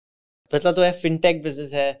पता तो है fintech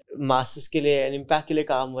business है, masses के लिए and impact के लिए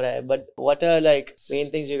काम हो रहा है, but what are like main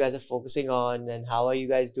things you guys are focusing on and how are you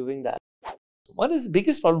guys doing that? One is the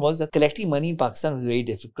biggest problem was that collecting money in Pakistan was very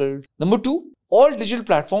difficult. Number two, all digital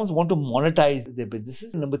platforms want to monetize their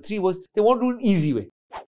businesses. Number three was they want to do it an easy way.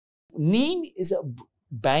 NEEM is a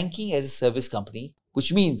banking as a service company,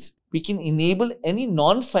 which means we can enable any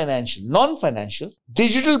non-financial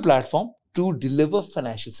digital platform to deliver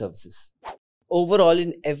financial services. Overall,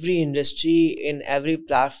 in every industry, in every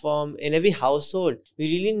platform, in every household, we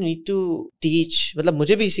really need to teach. मतलब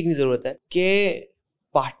मुझे भी सीखने की ज़रूरत है कि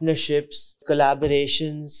partnerships,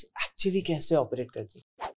 collaborations actually कैसे operate करती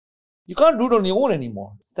हैं. You can't do it on your own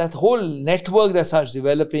anymore. That whole network that starts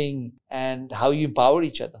developing and how you empower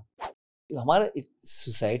each other. हमारा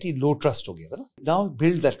society low trust हो गया था ना. Now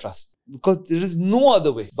build that trust because there is no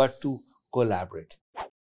other way but to collaborate.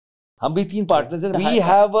 हम भी 3 partners हैं. We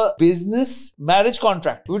have a business marriage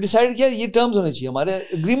contract. We decided कि यार ये terms होने चाहिए, हमारे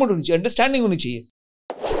agreement होनी चाहिए, understanding होनी चाहिए.